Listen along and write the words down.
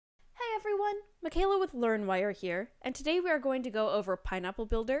Michaela with LearnWire here, and today we are going to go over Pineapple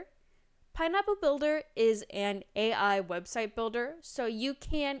Builder. Pineapple Builder is an AI website builder, so you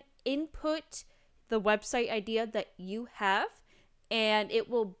can input the website idea that you have, and it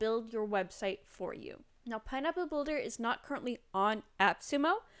will build your website for you. Now, Pineapple Builder is not currently on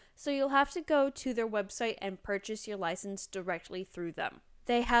AppSumo, so you'll have to go to their website and purchase your license directly through them.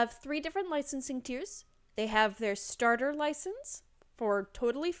 They have 3 different licensing tiers. They have their starter license for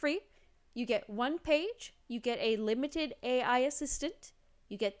totally free. You get 1 page, you get a limited AI assistant,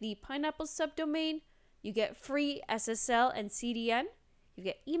 you get the Pineapple subdomain, you get free SSL and CDN, you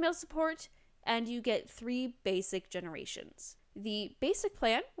get email support, and you get 3 basic generations. The basic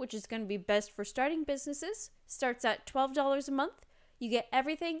plan, which is going to be best for starting businesses, starts at $12 a month. You get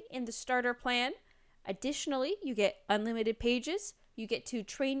everything in the starter plan. Additionally, you get unlimited pages, you get to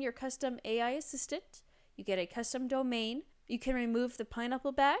train your custom AI assistant, you get a custom domain, you can remove the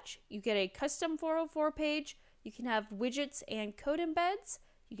Pineapple badge, you get a custom 404 page, you can have widgets and code embeds,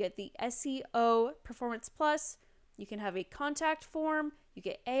 you get the SEO Performance Plus, you can have a contact form, you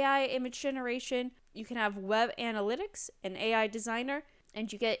get AI image generation, you can have web analytics, an AI designer,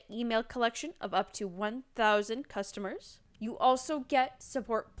 and you get email collection of up to 1,000 customers. You also get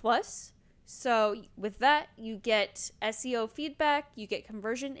Support Plus. So with that, you get SEO feedback, you get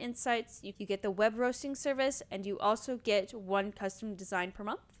conversion insights, you get the web roasting service, and you also get 1 custom design per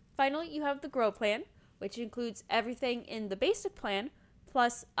month. Finally, you have the Grow plan, which includes everything in the basic plan,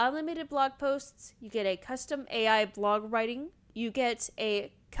 plus unlimited blog posts. You get a custom AI blog writing. You get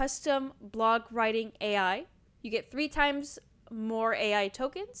a custom blog writing AI. You get 3 times more AI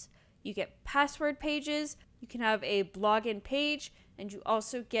tokens. You get password pages. You can have a blog and page. And you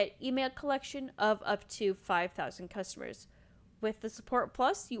also get email collection of up to 5,000 customers. With the Support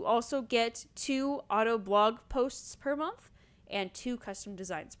Plus, you also get 2 auto blog posts per month and 2 custom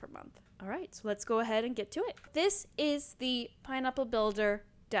designs per month. All right, so let's go ahead and get to it. This is the Pineapple Builder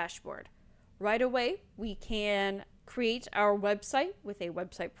dashboard. Right away, we can create our website with a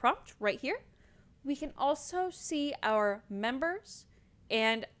website prompt right here. We can also see our members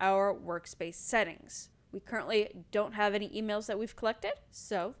and our workspace settings. We currently don't have any emails that we've collected,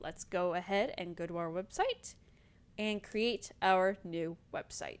 so let's go ahead and go to our website and create our new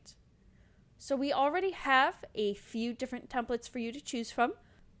website. So we already have a few different templates for you to choose from.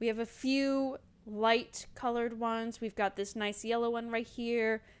 We have a few light colored ones. We've got this nice yellow one right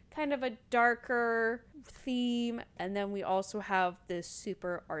here, kind of a darker theme, and then we also have this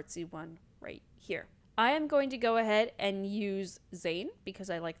super artsy one right here. I am going to go ahead and use Zane because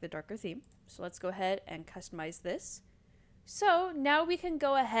I like the darker theme. So let's go ahead and customize this. So now we can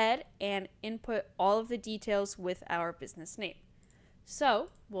go ahead and input all of the details with our business name. So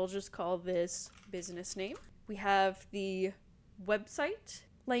we'll just call this business name. We have the website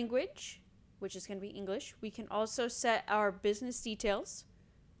language, which is going to be English. We can also set our business details.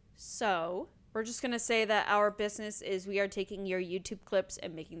 So we're just going to say that our business is we are taking your YouTube clips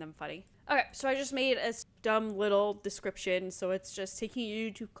and making them funny. Okay, so I just made a dumb little description. So it's just taking your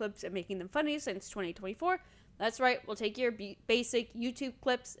YouTube clips and making them funny since 2024. That's right, we'll take your basic YouTube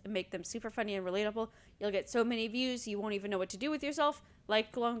clips and make them super funny and relatable. You'll get so many views, you won't even know what to do with yourself.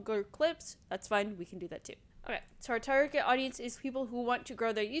 Like longer clips, that's fine, we can do that too. Okay, so our target audience is people who want to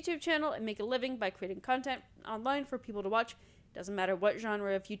grow their YouTube channel and make a living by creating content online for people to watch. Doesn't matter what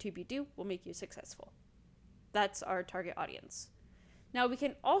genre of YouTube you do, we'll make you successful. That's our target audience. Now we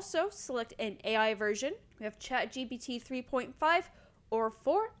can also select an AI version. We have ChatGPT 3.5 or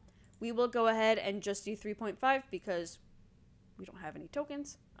 4. We will go ahead and just do 3.5 because we don't have any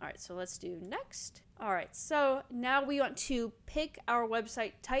tokens. All right, so let's do next. All right, so now we want to pick our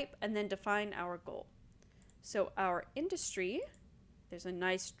website type and then define our goal. So our industry, there's a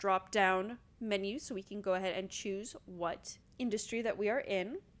nice drop down menu so we can go ahead and choose what industry that we are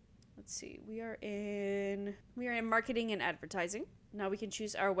in. Let's see, we are in marketing and advertising. Now we can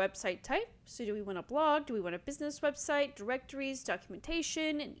choose our website type. So do we want a blog? Do we want a business website, directories,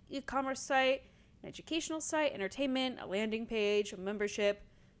 documentation, an e-commerce site, an educational site, entertainment, a landing page, a membership,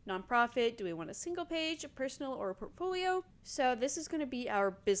 nonprofit? Do we want a single page, a personal, or a portfolio? So this is going to be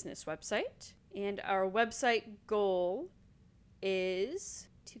our business website. And our website goal is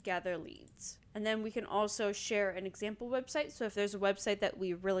to gather leads. And then we can also share an example website. So if there's a website that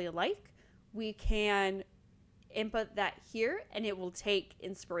we really like, we can input that here and it will take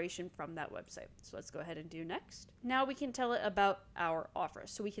inspiration from that website. So let's go ahead and do next. Now we can tell it about our offer.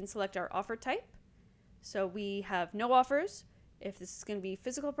 So we can select our offer type. So we have no offers. If this is going to be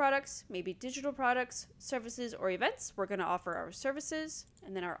physical products, maybe digital products, services, or events, we're going to offer our services.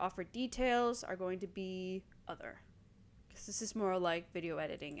 And then our offer details are going to be other, because this is more like video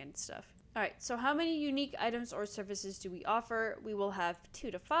editing and stuff. All right, so how many unique items or services do we offer? We will have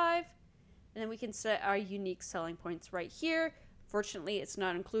 2 to 5, and then we can set our unique selling points right here. Fortunately, it's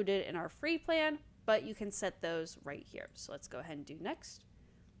not included in our free plan, but you can set those right here. So let's go ahead and do next.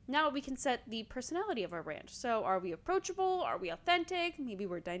 Now we can set the personality of our brand. So are we approachable? Are we authentic? Maybe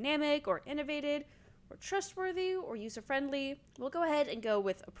we're dynamic or innovative or trustworthy or user-friendly. We'll go ahead and go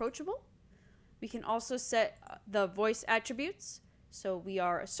with approachable. We can also set the voice attributes. So we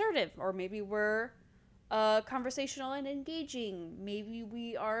are assertive, or maybe we're conversational and engaging. Maybe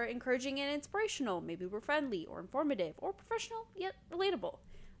we are encouraging and inspirational. Maybe we're friendly or informative or professional yet relatable.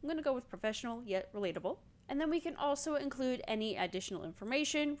 I'm going to go with professional yet relatable. And then we can also include any additional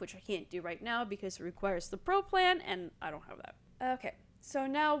information, which I can't do right now because it requires the Pro plan, and I don't have that. Okay, so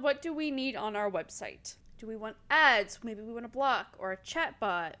now what do we need on our website? Do we want ads? Maybe we want a block or a chat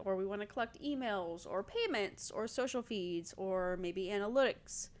bot, or we want to collect emails or payments or social feeds or maybe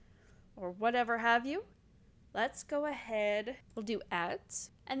analytics or whatever have you. Let's go ahead. We'll do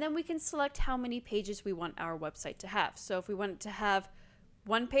ads, and then we can select how many pages we want our website to have. So if we want it to have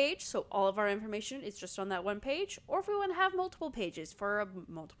one page, so all of our information is just on that one page, or if we want to have multiple pages for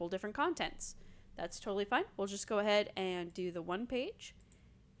multiple different contents, that's totally fine. We'll just go ahead and do the one page,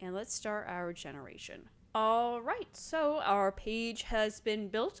 and let's start our generation. All right, so our page has been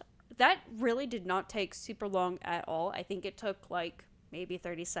built. That really did not take super long at all. I think it took like maybe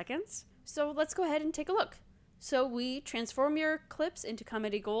 30 seconds. So let's go ahead and take a look. So we transform your clips into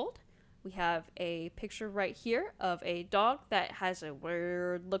comedy gold. We have a picture right here of a dog that has a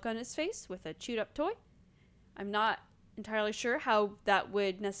weird look on his face with a chewed up toy. I'm not entirely sure how that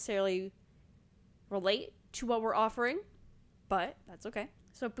would necessarily relate to what we're offering, but that's okay.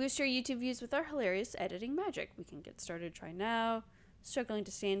 So boost your YouTube views with our hilarious editing magic. We can get started, try now. Struggling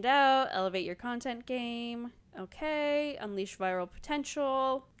to stand out, elevate your content game. Okay, unleash viral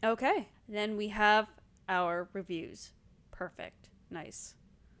potential. Okay, then we have our reviews. Perfect, nice.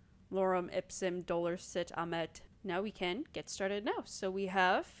 Lorem ipsum dolor sit amet. Now we can get started now. So we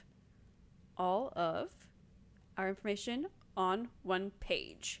have all of our information on one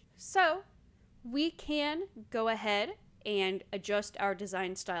page. So we can go ahead and adjust our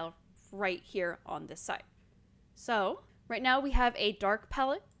design style right here on this side. So right now we have a dark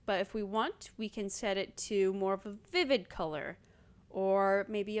palette, but if we want, we can set it to more of a vivid color, or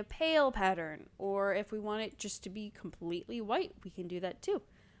maybe a pale pattern, or if we want it just to be completely white, we can do that too.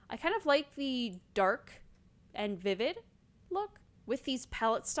 I kind of like the dark and vivid look with these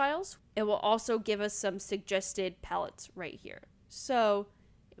palette styles. It will also give us some suggested palettes right here. So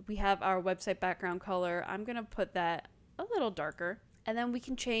we have our website background color. I'm going to put that a little darker. And then we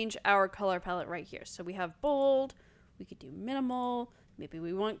can change our color palette right here. So we have bold, we could do minimal, maybe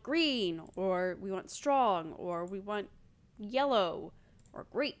we want green, or we want strong, or we want yellow, or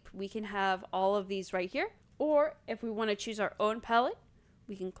grape. We can have all of these right here. Or if we want to choose our own palette,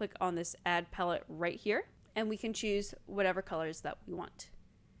 we can click on this add palette right here, and we can choose whatever colors that we want.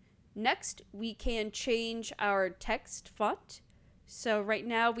 Next, we can change our text font. So right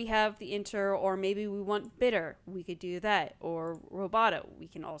now we have the Inter, or maybe we want bitter, we could do that, or Roboto, we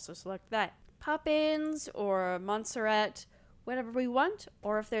can also select that. Poppins or Montserrat, whatever we want,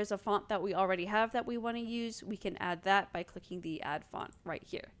 or if there's a font that we already have that we want to use, we can add that by clicking the add font right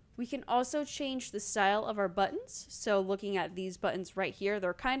here. We can also change the style of our buttons. So looking at these buttons right here,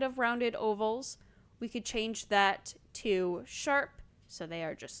 they're kind of rounded ovals. We could change that to sharp, so they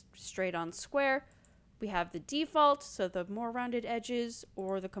are just straight on square. We have the default, so the more rounded edges,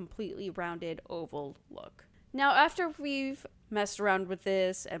 or the completely rounded oval look. Now, after we've messed around with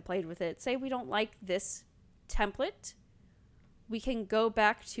this and played with it, say we don't like this template, we can go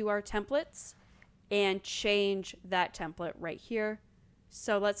back to our templates and change that template right here.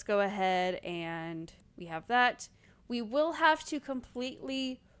 So let's go ahead and we have that. We will have to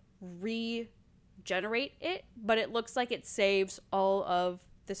completely regenerate it, but it looks like it saves all of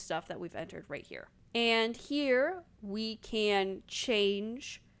the stuff that we've entered right here. And here we can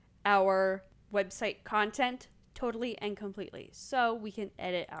change our website content totally and completely. So we can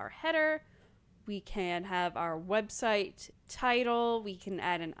edit our header, we can have our website title, we can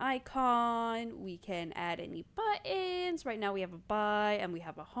add an icon, we can add any buttons. Right now we have a buy and we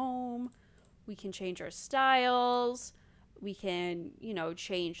have a home. We can change our styles. We can,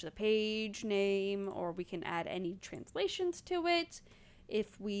 change the page name, or we can add any translations to it.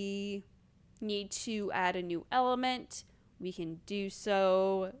 If we need to add a new element, we can do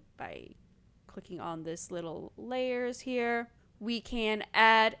so by clicking on this little layers here. We can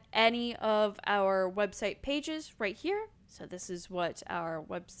add any of our website pages right here. So this is what our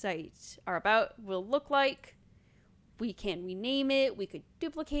website, our about, will look like. We can rename it, we could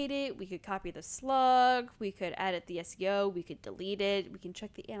duplicate it, we could copy the slug, we could edit the SEO, we could delete it, we can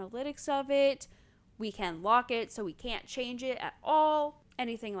check the analytics of it, we can lock it so we can't change it at all,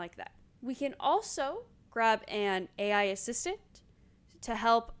 anything like that. We can also grab an AI assistant to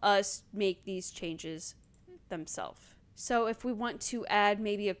help us make these changes themselves. So if we want to add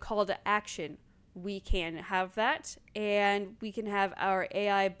maybe a call to action, we can have that, and we can have our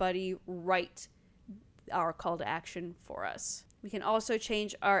AI buddy write our call to action for us. We can also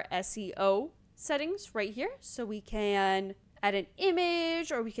change our SEO settings right here. So we can add an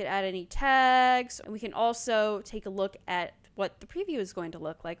image, or we could add any tags, and we can also take a look at what the preview is going to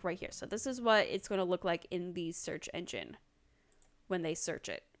look like right here. So this is what it's going to look like in the search engine when they search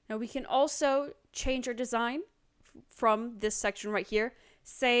it. Now we can also change our design from this section right here.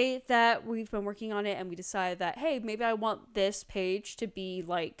 Say that we've been working on it and we decide that, hey, maybe I want this page to be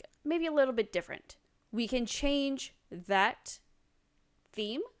like maybe a little bit different. We can change that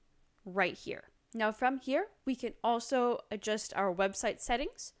theme right here. Now from here, we can also adjust our website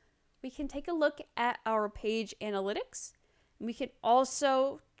settings. We can take a look at our page analytics. And we can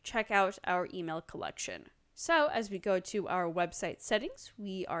also check out our email collection. So as we go to our website settings,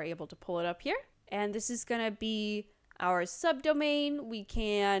 we are able to pull it up here. And this is going to be our subdomain. We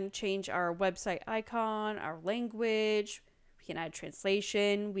can change our website icon, our language. We can add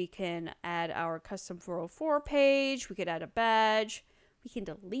translation. We can add our custom 404 page. We could add a badge. We can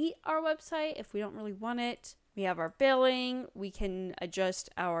delete our website if we don't really want it. We have our billing. We can adjust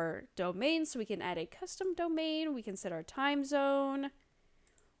our domain, so we can add a custom domain. We can set our time zone.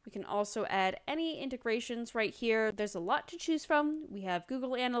 We can also add any integrations right here. There's a lot to choose from. We have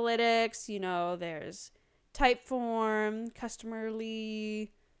Google Analytics, there's Typeform, Customerly,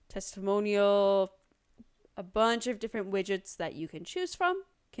 Testimonial, a bunch of different widgets that you can choose from.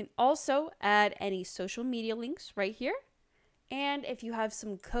 Can also add any social media links right here. And if you have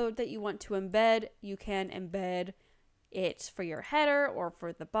some code that you want to embed, you can embed it for your header or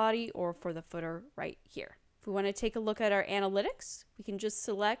for the body or for the footer right here. If we want to take a look at our analytics, we can just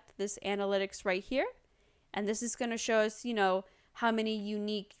select this analytics right here. And this is going to show us, how many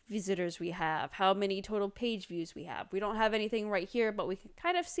unique visitors we have, how many total page views we have. We don't have anything right here, but we can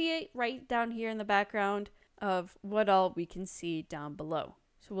kind of see it right down here in the background of what all we can see down below.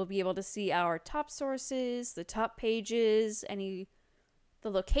 So we'll be able to see our top sources, the top pages, the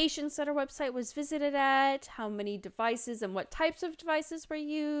locations that our website was visited at, how many devices and what types of devices were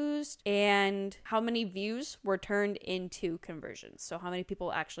used, and how many views were turned into conversions. So how many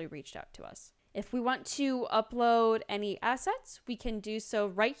people actually reached out to us. If we want to upload any assets, we can do so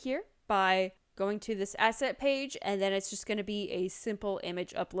right here by going to this asset page, and then it's just going to be a simple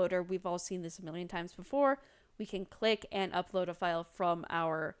image uploader. We've all seen this a million times before. We can click and upload a file from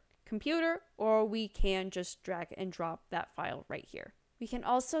our computer, or we can just drag and drop that file right here. We can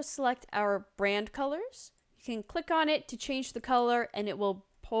also select our brand colors. You can click on it to change the color, and it will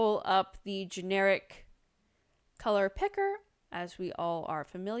pull up the generic color picker, as we all are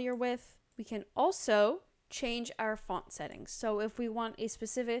familiar with. We can also change our font settings. So if we want a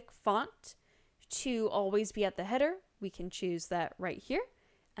specific font to always be at the header, we can choose that right here.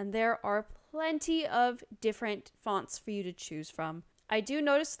 And there are plenty of different fonts for you to choose from. I do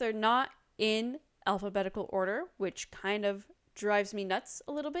notice they're not in alphabetical order, which kind of drives me nuts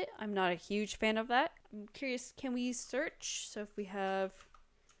a little bit. I'm not a huge fan of that. I'm curious, can we search? So if we have,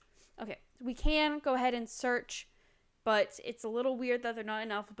 okay, we can go ahead and search, but it's a little weird that they're not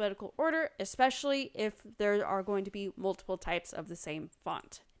in alphabetical order, especially if there are going to be multiple types of the same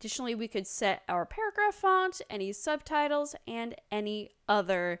font. Additionally, we could set our paragraph font, any subtitles, and any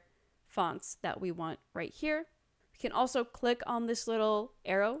other fonts that we want right here. We can also click on this little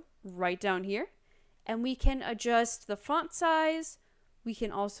arrow right down here, and we can adjust the font size. We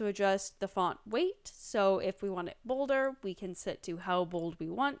can also adjust the font weight. So if we want it bolder, we can set to how bold we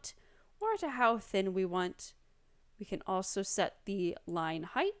want or to how thin we want. We can also set the line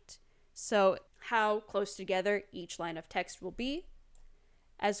height, so how close together each line of text will be,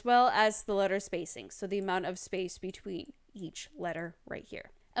 as well as the letter spacing, so the amount of space between each letter right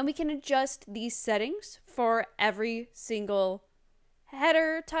here. And we can adjust these settings for every single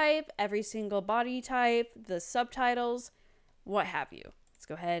header type, every single body type, the subtitles, what have you. Let's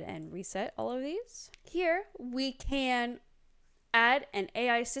go ahead and reset all of these. Here we can add an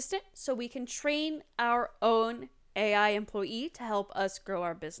AI assistant, so we can train our own AI employee to help us grow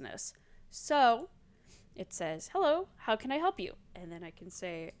our business. So it says, hello, how can I help you? And then I can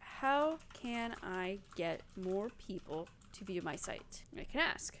say, how can I get more people to view my site? I can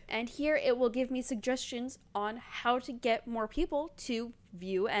ask. And here it will give me suggestions on how to get more people to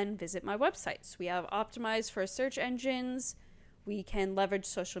view and visit my websites. We have optimized for search engines. We can leverage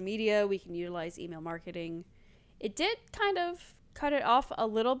social media. We can utilize email marketing. It did kind of cut it off a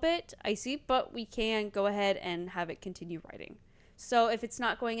little bit, I see, but we can go ahead and have it continue writing. So if it's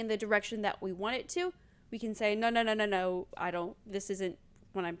not going in the direction that we want it to, we can say, no, this isn't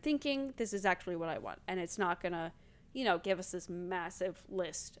what I'm thinking. This is actually what I want. And it's not going to, give us this massive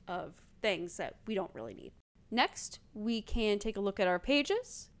list of things that we don't really need. Next, we can take a look at our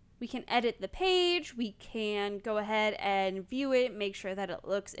pages. We can edit the page. We can go ahead and view it, make sure that it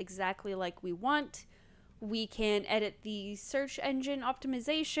looks exactly like we want. We can edit the search engine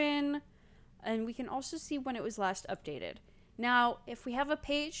optimization, and we can also see when it was last updated. Now, if we have a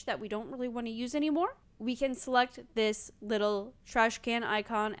page that we don't really want to use anymore, we can select this little trash can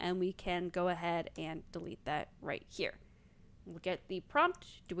icon and we can go ahead and delete that right here. We'll get the prompt.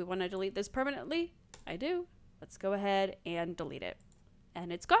 Do we want to delete this permanently? I do. Let's go ahead and delete it.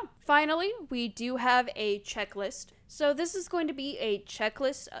 And it's gone. Finally, we do have a checklist. So this is going to be a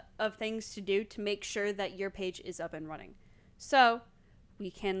checklist of things to do to make sure that your page is up and running. So we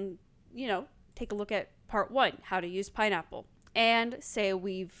can, take a look at part 1, how to use Pineapple. And say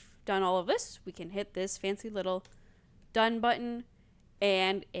we've done all of this, we can hit this fancy little done button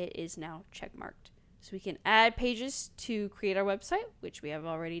and it is now check marked. So we can add pages to create our website, which we have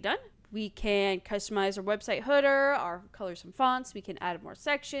already done. We can customize our website header, our colors and fonts. We can add more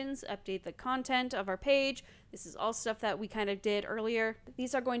sections, update the content of our page. This is all stuff that we kind of did earlier.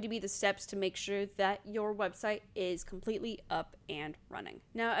 These are going to be the steps to make sure that your website is completely up and running.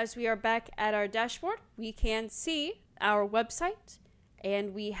 Now, as we are back at our dashboard, we can see our website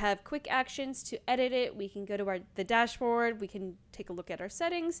and we have quick actions to edit it. We can go to the dashboard. We can take a look at our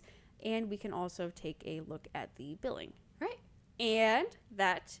settings and we can also take a look at the billing, right? And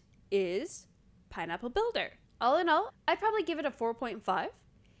that is Pineapple Builder. All in all, I'd probably give it a 4.5.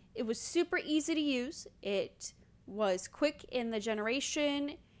 It was super easy to use. It was quick in the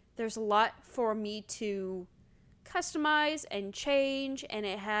generation. There's a lot for me to customize and change, and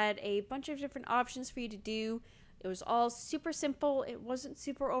it had a bunch of different options for you to do. It was all super simple. It wasn't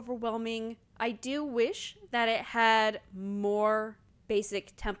super overwhelming. I do wish that it had more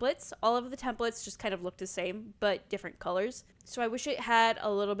basic templates. All of the templates just kind of look the same, but different colors. So I wish it had a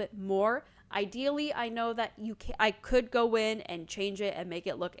little bit more. Ideally, I know that I could go in and change it and make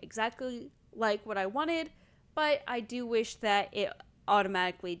it look exactly like what I wanted, but I do wish that it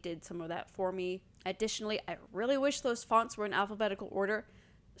automatically did some of that for me. Additionally, I really wish those fonts were in alphabetical order.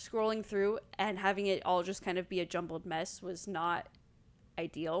 Scrolling through and having it all just kind of be a jumbled mess was not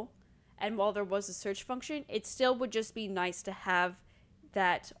ideal. And while there was a search function, it still would just be nice to have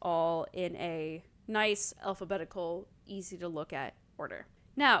that all in a nice alphabetical, easy to look at order.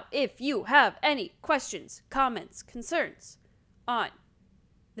 Now, if you have any questions, comments, concerns on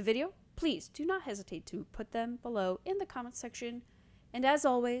the video, please do not hesitate to put them below in the comments section. And as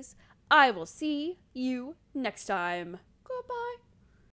always, I will see you next time.